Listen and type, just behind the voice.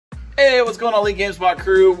Hey, what's going on, Elite GameSpot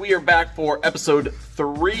crew? We are back for episode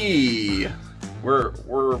 3. We're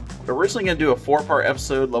originally going to do a 4-part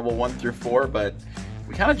episode, level 1 through 4, but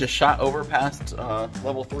we kind of just shot over past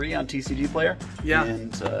level 3 on TCG Player. Yeah.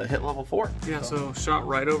 And hit level 4. Yeah, so shot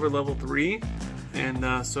right over level 3,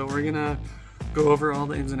 and so we're going to go over all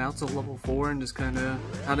the ins and outs of level 4 and just kind of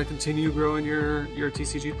how to continue growing your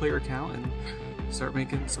TCG Player account and start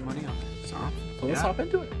making some money on it. So let's hop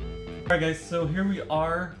into it. Alright guys, so here we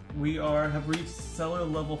are. We have reached seller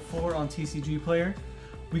level 4 on TCG Player.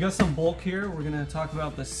 We got some bulk here. We're going to talk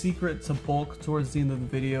about the secret to bulk towards the end of the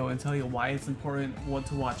video and tell you why it's important, what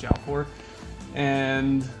to watch out for,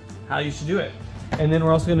 and how you should do it. And then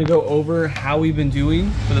we're also going to go over how we've been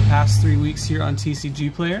doing for the past 3 weeks here on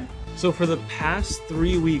TCG Player. So for the past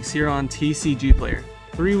 3 weeks here on TCG Player,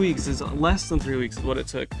 3 weeks is less than 3 weeks is what it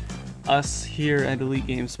took us here at Elite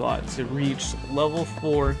GameSpot to reach level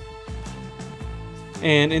 4.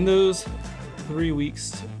 And in those 3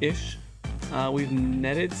 weeks-ish, we've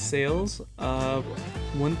netted sales of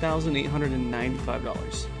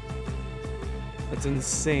 $1,895. That's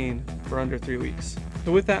insane for under 3 weeks.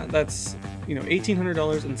 So with that, that's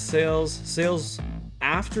 $1,800 in sales. Sales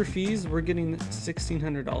after fees, we're getting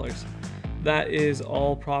 $1,600. That is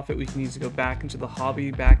all profit we can use to go back into the hobby,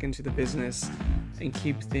 back into the business, and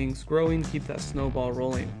keep things growing, keep that snowball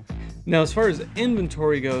rolling. Now, as far as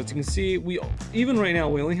inventory goes, you can see even right now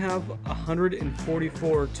we only have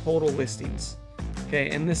 144 total listings. Okay,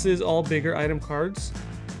 and this is all bigger item cards,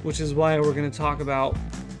 which is why we're going to talk about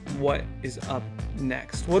what is up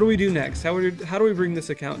next. What do we do next? How do we bring this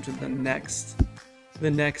account to the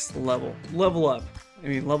next level? Level up. I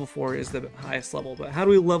mean, level 4 is the highest level, but how do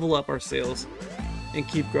we level up our sales and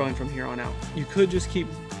keep growing from here on out? You could just keep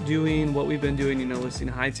doing what we've been doing, listing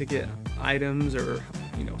high ticket items or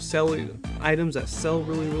sell items that sell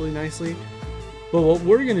really, really nicely. But what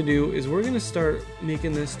we're going to do is we're going to start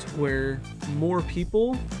making this to where more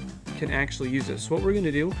people can actually use this. So what we're going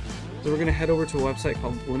to do is we're going to head over to a website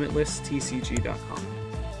called limitlesstcg.com.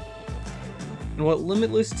 And what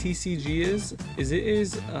Limitless TCG is it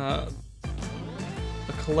is a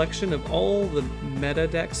collection of all the meta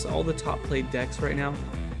decks, all the top played decks right now.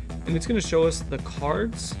 And it's going to show us the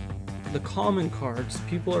cards, the common cards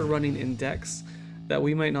people are running in decks that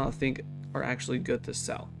we might not think are actually good to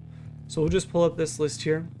sell. So we'll just pull up this list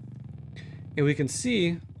here and we can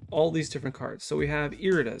see all these different cards. So we have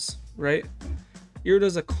Iridas, right?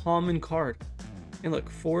 Irida's a common card. And look,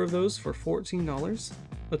 4 of those for $14.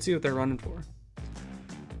 Let's see what they're running for.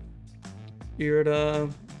 Irida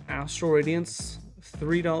Astral Radiance,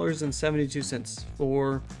 $3.72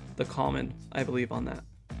 for the common, I believe, on that.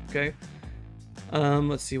 Okay.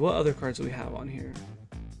 Let's see, what other cards do we have on here?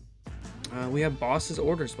 We have Boss's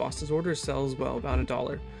Orders. Boss's Orders sells well, about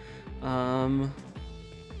 $1.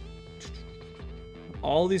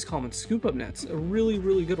 All these common Scoop Up Nets, a really,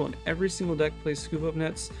 really good one. Every single deck plays Scoop Up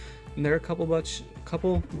Nets, and they're a couple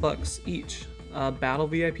bucks each. Battle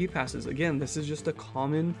VIP passes. Again, this is just a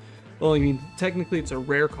common. Well, I mean, technically it's a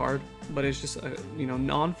rare card, but it's just a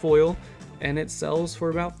non-foil, and it sells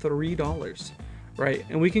for about $3, right?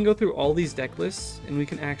 And we can go through all these deck lists, and we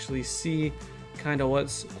can actually see kind of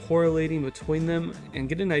what's correlating between them and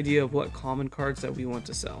get an idea of what common cards that we want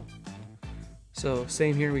to sell. So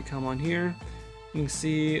same here, we come on here, you can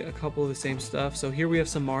see a couple of the same stuff. So here we have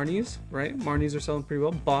some Marnies, right? Marnies are selling pretty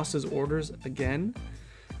well. Boss's Orders again.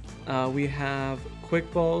 We have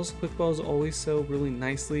Quick Balls. Quick Balls always sell really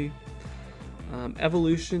nicely.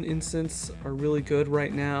 Evolution Instants are really good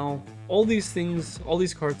right now. All these things, all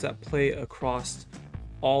these cards that play across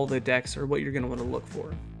all the decks are what you're going to want to look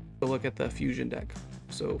for. So look at the Fusion deck.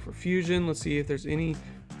 So for Fusion, let's see if there's any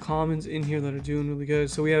commons in here that are doing really good.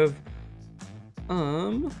 So we have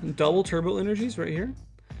double Turbo Energies right here.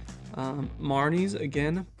 Marnies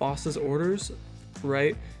again, Boss's Orders,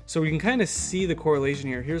 right? So we can kind of see the correlation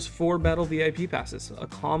here. Here's 4 Battle VIP passes, a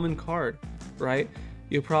common card, right?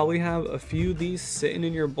 You'll probably have a few of these sitting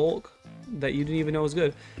in your bulk that you didn't even know was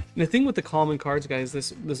good. And the thing with the common cards, guys,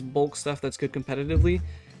 this bulk stuff that's good competitively,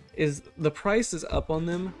 is the price is up on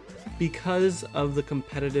them because of the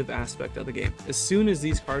competitive aspect of the game. As soon as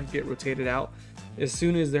these cards get rotated out, as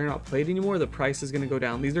soon as they're not played anymore, the price is going to go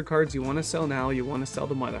down. These are cards you want to sell now, you want to sell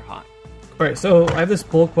them while they're hot. Alright, so I have this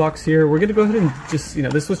bulk box here. We're going to go ahead and just,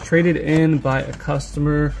 this was traded in by a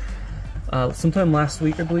customer sometime last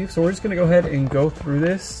week, I believe. So we're just going to go ahead and go through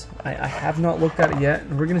this. I have not looked at it yet,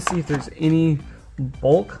 and we're going to see if there's any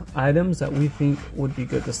bulk items that we think would be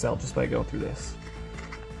good to sell just by going through this.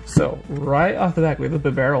 So right off the back, we have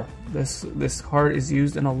a Barrel. This card is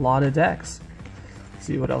used in a lot of decks. Let's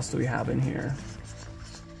see what else do we have in here.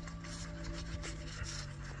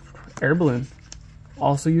 Air Balloon,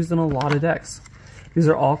 also used in a lot of decks. These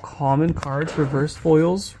are all common cards, reverse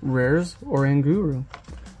foils, rares, or Anguru,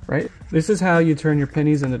 right? This is how you turn your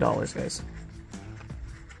pennies into dollars, guys.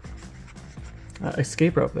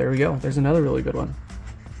 Escape Rope, there we go. There's another really good one.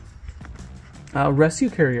 Rescue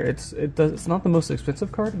Carrier, it's not the most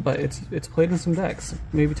expensive card, but it's played in some decks.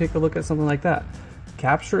 Maybe take a look at something like that.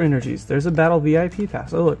 Capture Energies, there's a Battle VIP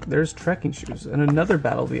pass. Oh look, there's Trekking Shoes, and another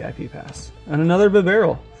Battle VIP pass, and another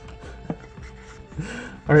Barrel.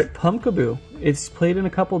 Alright, Pumpkaboo, it's played in a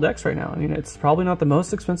couple decks right now. I mean, it's probably not the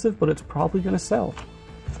most expensive, but it's probably going to sell.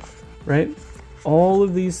 Right? All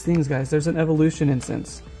of these things, guys, there's an Evolution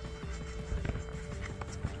instance.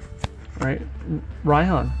 Right?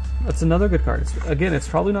 Raihan, that's another good card. Again, it's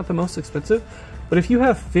probably not the most expensive, but if you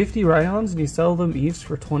have 50 Raihans and you sell them each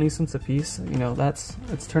for 20 cents a piece, you know,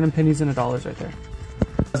 it's turning pennies into dollars right there.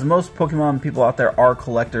 As most Pokemon people out there are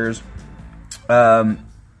collectors,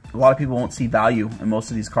 a lot of people won't see value in most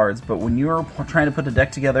of these cards, but when you're trying to put a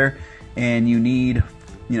deck together and you need,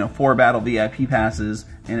 you know, 4 Battle VIP passes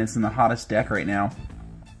and it's in the hottest deck right now,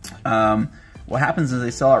 what happens is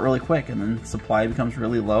they sell out really quick, and then supply becomes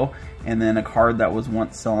really low, and then a card that was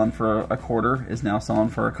once selling for a quarter is now selling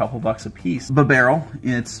for a couple bucks a piece. Barrel,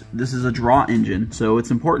 this is a draw engine, so it's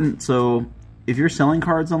important. So if you're selling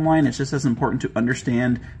cards online, it's just as important to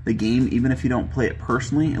understand the game, even if you don't play it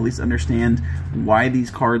personally. At least understand why these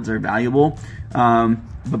cards are valuable.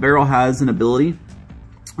 Barrel has an ability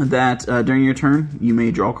that during your turn you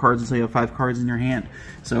may draw cards until you have 5 cards in your hand.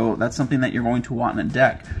 So that's something that you're going to want in a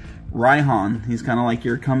deck. Raihan, he's kind of like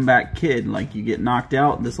your comeback kid. Like, you get knocked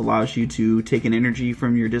out, this allows you to take an energy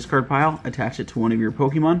from your discard pile, attach it to one of your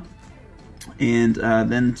Pokemon, and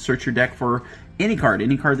then search your deck for any card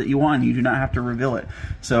that you want. You do not have to reveal it.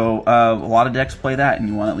 So a lot of decks play that, and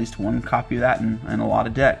you want at least one copy of that in a lot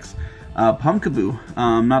of decks. Pumpkaboo,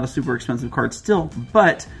 not a super expensive card still,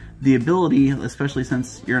 but the ability, especially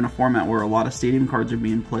since you're in a format where a lot of stadium cards are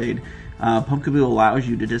being played, Pumpkaboo allows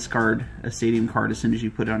you to discard a stadium card as soon as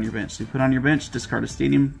you put it on your bench. So you put it on your bench, discard a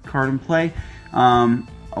stadium card in play,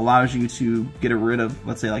 allows you to get rid of,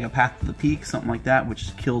 let's say, like a Path to the Peak, something like that,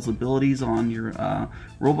 which kills abilities on your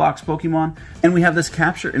Roblox Pokemon. And we have this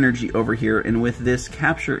Capture Energy over here, and with this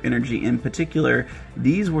Capture Energy in particular,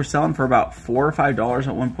 these were selling for about $4 or $5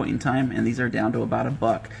 at one point in time, and these are down to about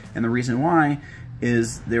 $1. And the reason why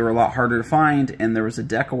is they were a lot harder to find, and there was a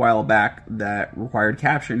deck a while back that required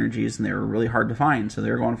Capture Energies, and they were really hard to find, so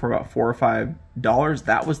they were going for about $4 or $5.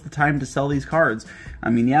 That was the time to sell these cards.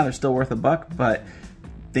 I mean, yeah, they're still worth $1, but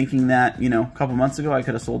thinking that, you know, a couple months ago I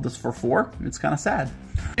could have sold this for $4, it's kind of sad.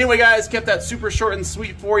 Anyway, guys, kept that super short and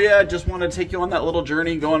sweet for you. Just wanted to take you on that little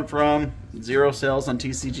journey going from 0 sales on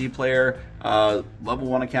TCG Player, level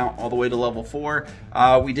 1 account, all the way to level 4.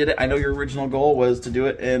 We did it. I know your original goal was to do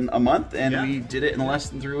it in a month, and we did it in less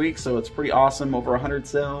than 3 weeks, so it's pretty awesome. Over 100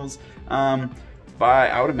 sales.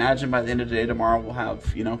 I would imagine by the end of the day tomorrow we'll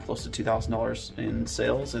have, you know, close to $2,000 in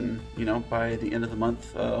sales, and, you know, by the end of the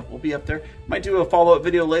month we'll be up there. Might do a follow-up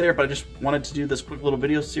video later, but I just wanted to do this quick little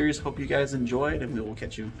video series. Hope you guys enjoyed, and we will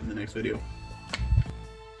catch you in the next video.